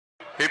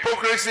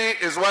Hypocrisy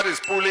is what is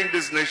pulling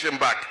this nation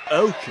back.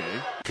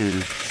 Okay. 2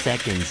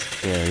 seconds,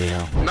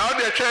 Ariel. Now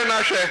they're trying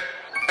to share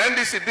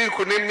NDC did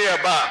kunim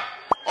nearby.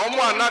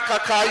 Omo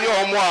anakaka yo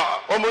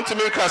omo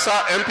ntimi kasa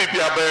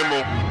MPP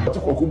abemo.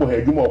 Okubo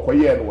hedwuma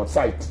okoye no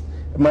site.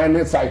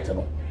 Mining site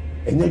no.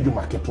 Enye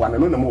dwuma ketwa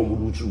no na mo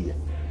muduchu ye.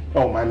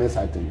 O mining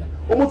site ya.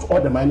 Almost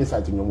all the mining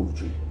site no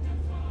muduchu.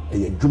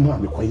 Eye dwuma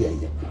me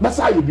koye ye.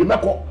 Basa ye bi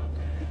meko.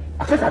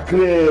 Akaka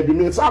kre bi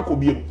me sa ko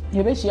bi.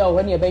 Ye be hia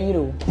o ne be yire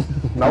o.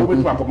 Na wo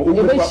betu akoma.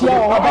 Ye be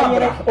hia o ba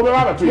yire. O be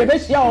ba to. Ye be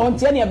hia o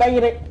ntie ne be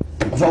yire.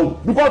 So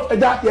because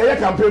ye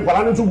campaign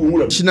kwala no to wu.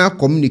 National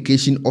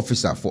Communication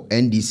Officer for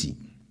NDC.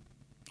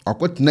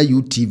 Akotna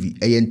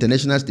UTV, a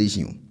international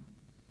station.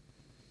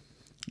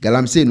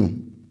 Galamsey no,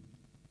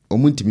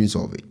 omuntimi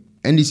solve.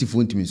 NDC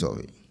for intimi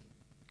solve.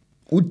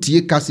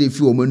 Utie kase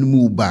fi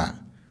omanumu ba.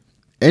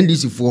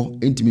 NDC for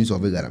intimi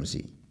solve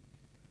Galamsey.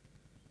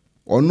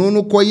 Ono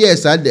no koye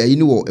sa da yi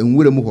ni wo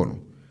enwure mu ho no.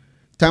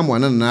 Time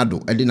wana na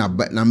ado e de na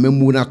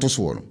memu na to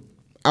so no.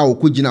 A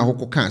okogina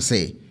hoko kan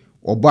say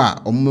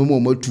oba omemu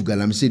omatu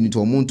Galamsey ni to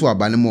omuntu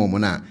abane mo mo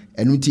na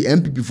enu ti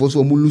MPP for so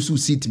omulusu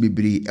seat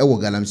bebre e wo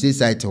Galamsey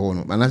site ho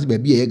no manase ba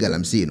bia ye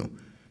Galamsey no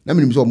na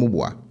menim so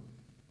omoboa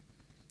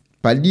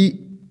padi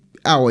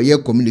a oye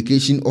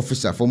communication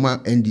officer former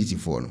NDC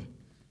for no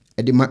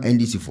e de ma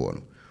NDC for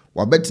no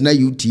wa betina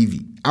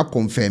UTV a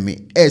confirm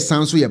e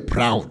san so ye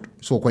proud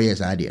so koye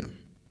sa ade no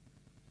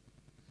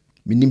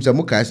menim se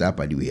mo kai sa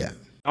padi we ya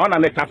ona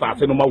ne kasa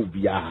ase no ma wo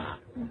bia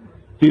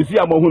tesi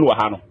amohunu wa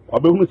ha no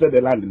obehunu se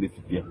the land in the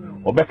city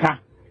obeka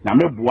na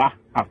meboa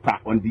after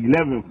on the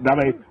 11th that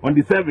way on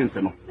the 7th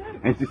no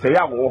and she say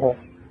ya wo ho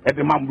e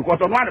de mam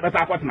because on one better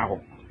akot na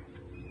ho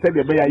say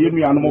de be ya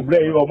yenu anu mo bre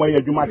e o mo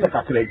ya dwuma che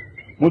kakra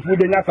mo tu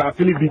de nya sa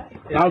ase ni bi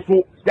na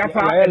so ya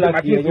sa e de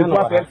ma ti so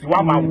ase si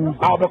wa ma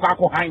a obeka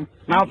akọ han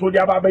na so de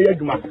aba be ya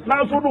dwuma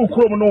na so do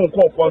krom no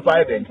nko for so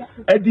ai den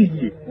e di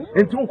yie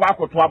enti wo kwa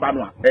akoto aba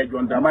no a e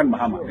John Dramani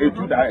Mahama e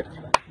tu direct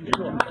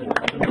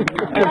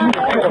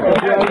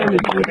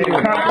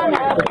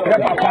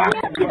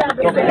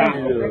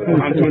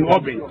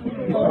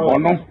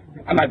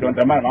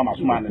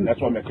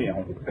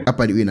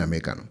Apadi we na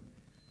America no.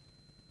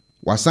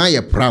 Wasan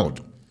ye proud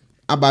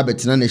aba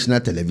betina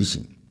national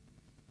television.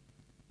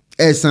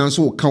 San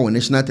so ka on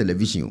national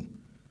television.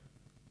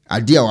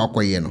 Ade a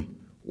wakoye no.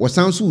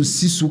 Wasan so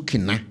sisu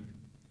kena.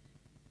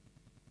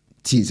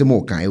 Ti se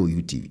mo kan e o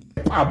UTV.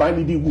 Aba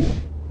ni di wu.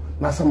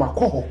 Na sama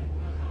ko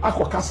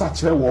ako kasa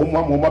kire wo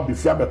mama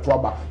befia beto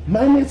aba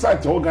mining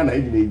site organ na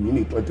in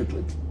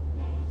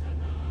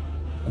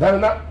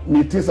 2020 na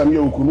me tesa me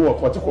okunu o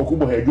kote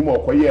kokubo hedwuma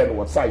okoye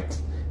no site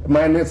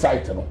mining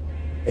site no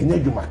enye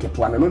dwuma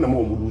ketwa na no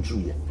mo muduchu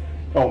ye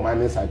o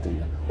mining site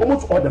ya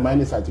almost all the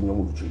mining site no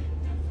muduchu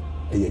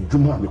ye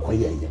dwuma me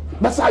koye ye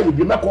basa ye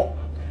bi meko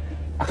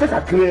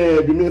akaka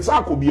kre bi me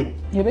sa ko bi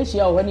ye be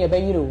hia o ne be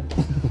yire o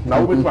na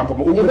wo betu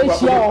akoma ye be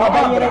hia o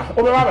ba yire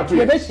o be ba to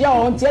ye be hia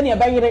o ntie ne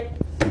be yire.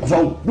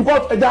 So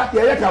because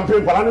ye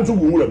campaign kwala no to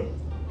wu wuram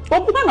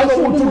Opuna na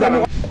so tu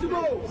gana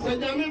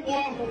Senyame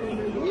boa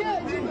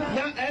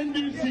na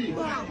NDC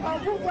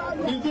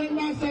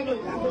December 7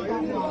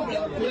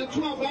 ye tu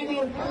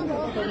abano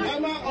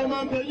ema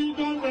omampeli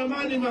John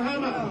Dramani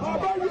Mahama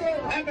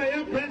ebe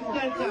ye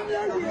president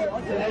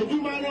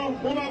ejuma no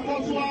uma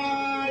koswa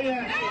ye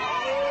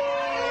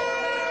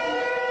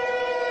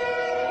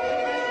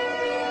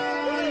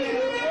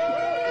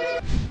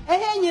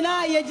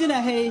nyina ye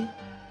gina he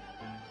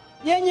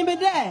yenyi be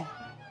de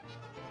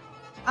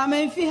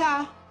amenfi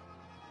ha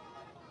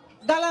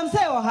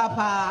Galamsey o ha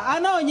pa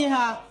ana onyi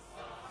ha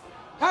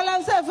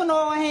Galamsey fu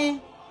no he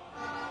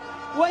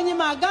wonyi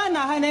magana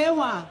ha na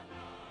ehu a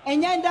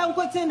enyanda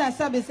nkote na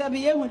sabe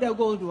yehu de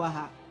gold wa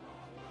ha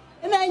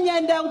na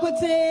enyanda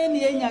nkote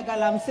ni enya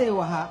Galamsey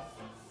wa ha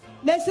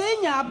na se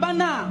enya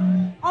abana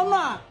ono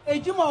a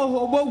ejuma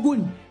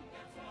ohobogun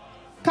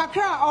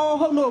kakra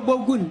oho no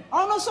obogun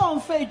ono so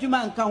mfa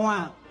ejuma nka ho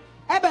a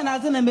ebe na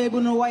zena mebu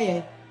no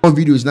waye on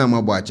videos na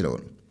ma bo akire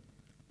won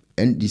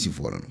NDC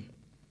for no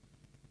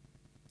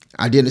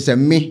ade ne se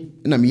me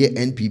na me ye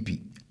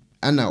NPP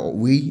ana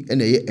we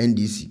na ye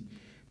NDC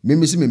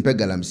me si me mpe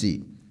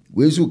Galamsey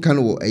we su kan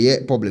wo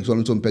eye public so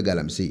no mpe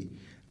Galamsey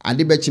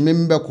ade be chi me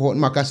mbe ko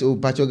maka se o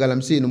pacho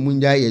Galamsey no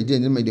munja ye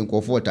de me de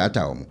nkofo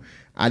tata wo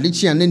ade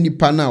chi an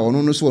nipa na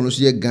ono no so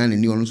ye Ghana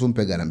ni ono so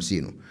mpe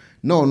Galamsey no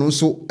na ono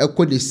so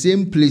ekọ the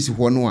same place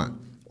ho no a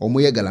omo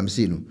ye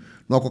Galamsey no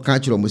na okoka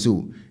kire omo se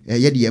o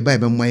ye de ye ba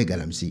be mo ye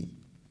Galamsey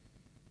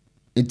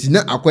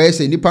entina akoye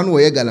se nipa no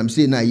ye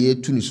Galamsey na ye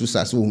tu ni so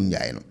sase wo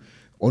hunyae no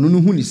ono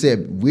no hu ni se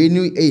we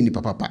ni ni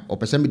papa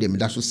opese me de me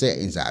da so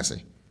se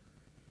ensase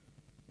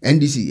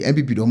NDC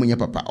MPP do omo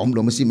papa omo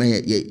do mo si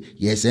me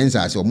ye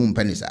sensase omo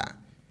mpani sa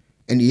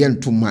eni ye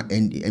ntoma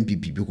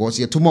MPP because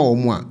ye toma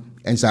omo a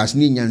ensase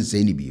ni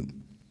nyanse ni bi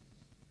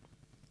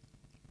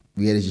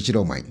we ye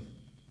chiro man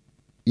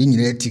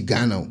yinyire ti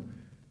Ghana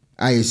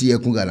a si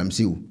ekun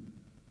Galamsey o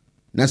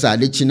na sa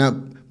ade china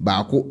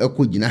baako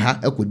ekogina ha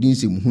ekodin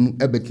se muhunu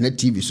ebetena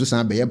TV so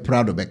san be ye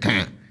proud be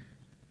kan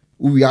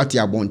uwi ati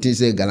abonten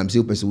se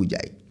Galamsey pese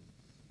ujai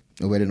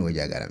Nobody know what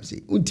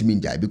Galamsey.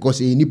 Ultimate guy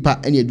because any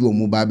part any do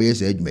mobile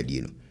base edge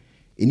medino.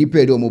 Any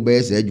paid or mobile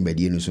edge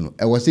medino. So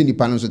I was in the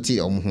panels of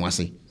tea or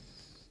Mwasi.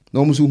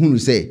 No musu who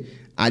say,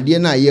 I dear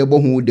na ye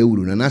bohu de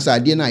uru, and as I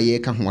dear na ye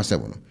can was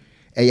seven.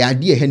 A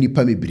idea henny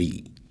pami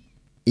bree.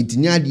 It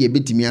nyadi a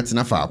bit me at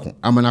Nafako,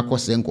 Amanako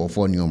Senko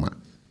for Nioma.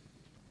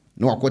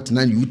 No, I got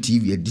nan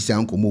UTV at this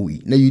uncle Moe,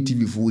 na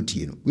UTV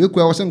 14. We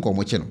was Senko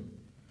Mocheno.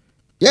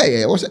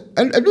 Yeah, was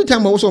a good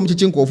time I was on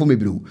teaching call for me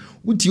blue.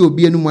 Would you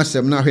be a number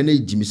 7 now? Henry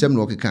Jimmy 7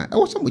 or can I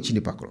was so much in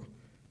the packer.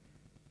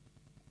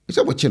 It's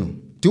a channel.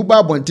 2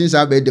 barbon things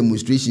I made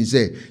demonstration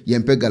say,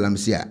 Yempe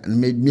Galamsey, and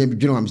made me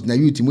journals na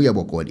you to me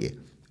about Cordia.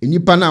 In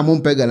Yipana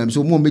Mon Pegalam,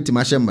 so more meeting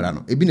my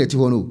shambrano, a binet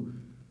hono.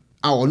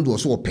 I want to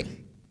swap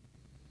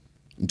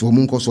into a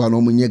monk or so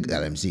no money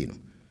Galamsey.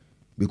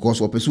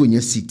 Because we're pursuing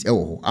your seat,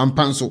 and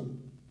panso,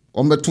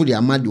 on the 2 the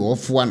Amadi or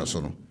 1 or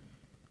so.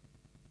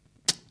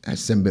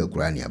 Assemble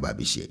Crania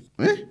Babishe.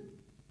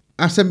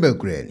 Assemble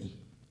Granny.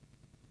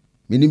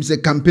 Meaning say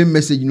campaign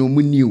message no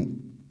moon new.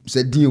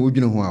 Said dear, would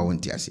you know who I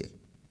want to say?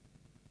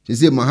 She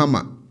said,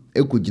 Mahama,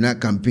 a could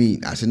not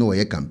campaign as no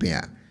way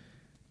campaign.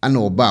 I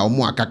know about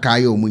more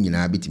cacayo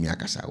munina bit me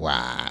akasa.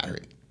 Why?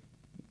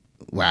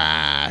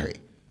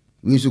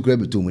 We should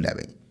grab it to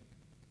Mudabe.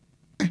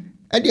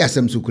 I dear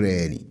some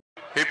sucrani.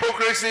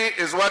 Hypocrisy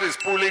is what is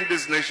pulling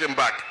this nation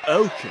back.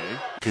 Okay.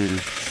 2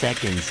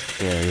 seconds,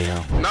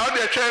 Ariel. Now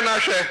they're trying to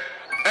share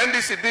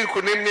NDC deal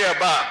could name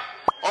nearby.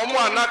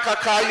 Omwa na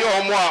kakayo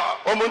omwa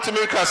to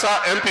kasa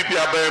MPP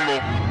abemo.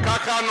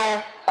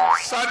 Kakano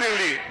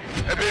suddenly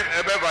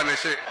ebe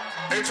vanish.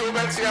 Into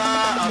betia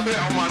abe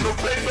omwa no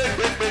big.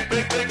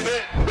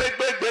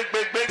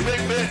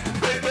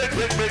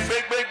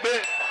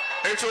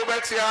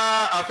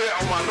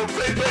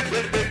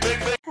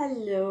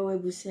 Hello,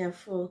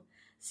 Ebusiafo.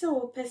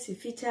 So,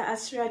 Pesifita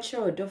Asracha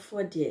or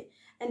Dofodie,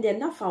 and then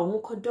Nafa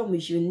Honkodom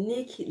is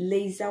unique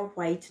laser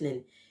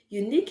whitening.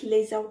 Unique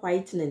laser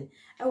whitening.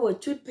 Our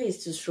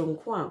toothpaste to strong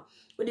quam.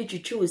 What did you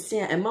choose? Say,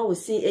 and ma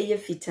was saying a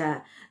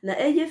fita. Na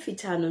a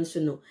fita non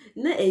sono.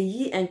 Na a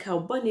ye and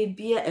carbonate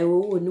beer a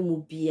wo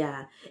no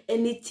beer.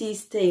 Any tea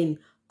stain,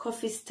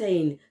 coffee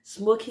stain,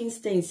 smoking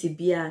stain,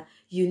 beer.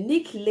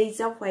 Unique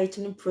laser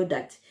whitening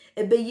product.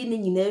 Ebe yini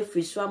nyina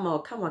free swama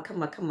or kama.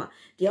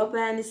 The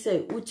obani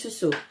say uchu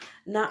so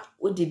na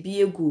odi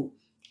biegu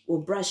o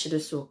brush the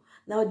so.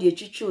 Now the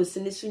chuchu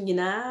sinisu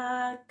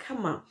nyina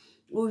kama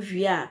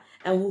uwia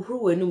and who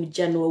wenum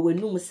jano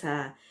wenum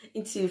sa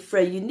into for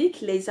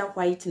unique laser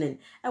whitening.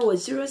 I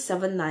was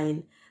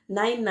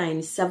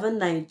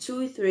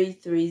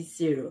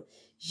 079-9979-2330.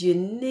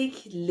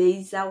 Unique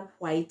laser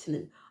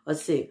whitening or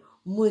say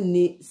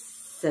muni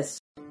ses.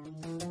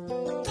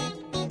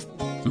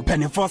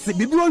 Penifose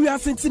bibiro wi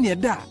asentine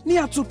da ni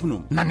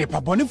atopnum na ne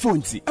pabone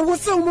fonti e wo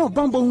se wo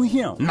bambo hu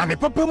hia na ne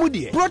papa mu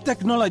de Pro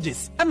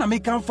Technologies ana me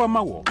kan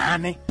fama wo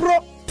ane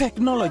Pro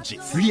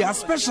Technologies. We are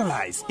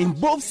specialized in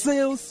both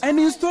sales and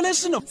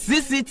installation of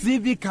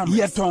CCTV cameras.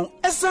 Yeton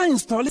esa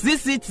install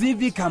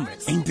CCTV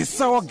cameras in the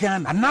South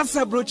Ghana and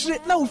NASA brochure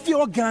na ufi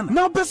Ghana.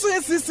 Now beso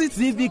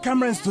CCTV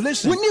camera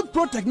installation. We need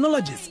Pro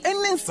Technologies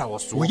and in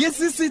South. We get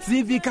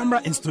CCTV camera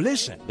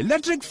installation,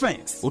 electric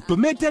fence,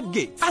 automated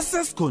gate,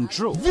 access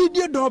control,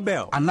 video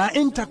doorbell, and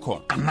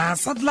intercom, and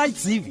satellite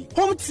TV,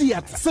 home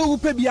theater. So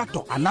upe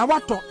biato, and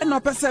wato,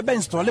 and pese be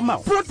install them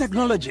out. Pro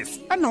Technologies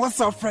and our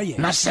software.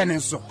 Na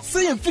shenenso.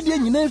 Say fidye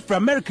nyina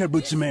from America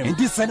brochime and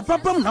this and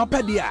papa na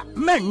pedia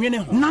men nwene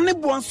ho na ne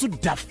bo anso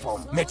da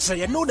form make sure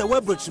you know the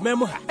web brochime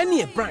mu ha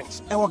any a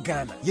branch e wo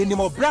Ghana ye ni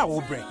mo bra wo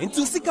bre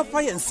into sika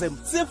fire nsem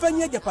se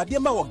fanya japade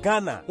ma wo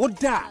Ghana wo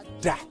da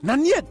na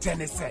ne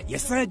tenese ye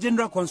say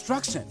general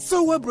construction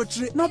so web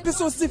brochire na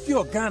peso si fi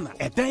o Ghana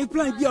e dan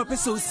plan bi o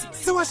peso si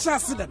se wa sha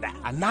se dada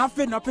ana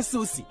afi na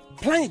peso si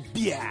plan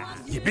bia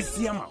ye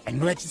besi ama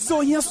eno echi so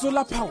here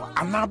solar power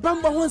ana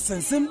bamba ho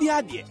nsensem bi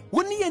ade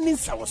woni ye ni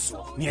nsawo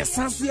so ne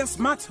esanso ye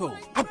smart home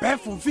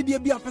abefo video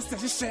bi apese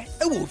hye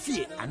e wo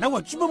fie ana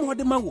watuma mo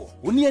de ma wo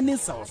woni ye ni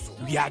nsawo so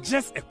we are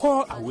just a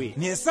call away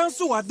ne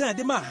esanso wadan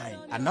de ma han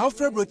ana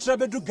ofre brochire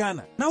bedu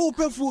Ghana na wo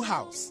pe full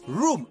house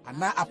room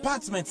ana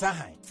apartment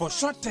ahan for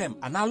short term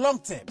ana long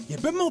term ye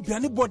be ma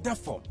obiane border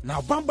form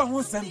na bamba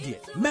ho nsem de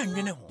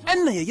menwene ho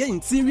enna ye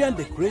interior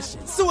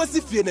decoration so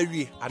wasi fie na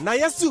wie ana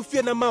yesu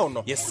fie na ma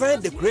no yes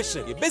sign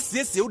decoration ye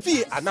besiesie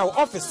fie ana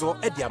office o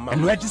e de ama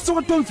no e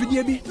so tom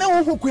fidie bi na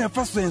wo hokwa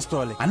fa so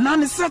install ana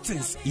ne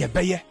settings ye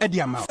beye e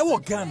de ama e wo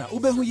Ghana wo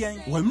behu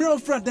yen wo mira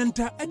ofra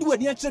denta e de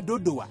wani a che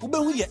dodoa wo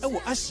behu ye e wo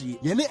ahie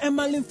ye ne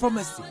Emerlin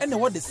Pharmacy e na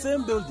wo the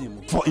same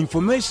building. For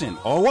information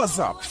or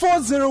WhatsApp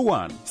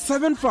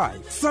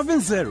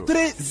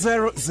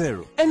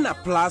 401-7570-300 and a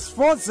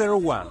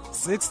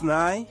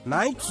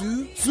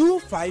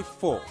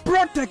 +401-6992-254.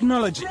 Pro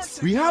Technologies.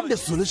 We have the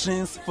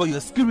solutions for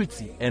your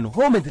security and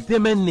home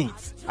entertainment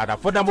needs at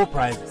affordable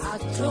prices.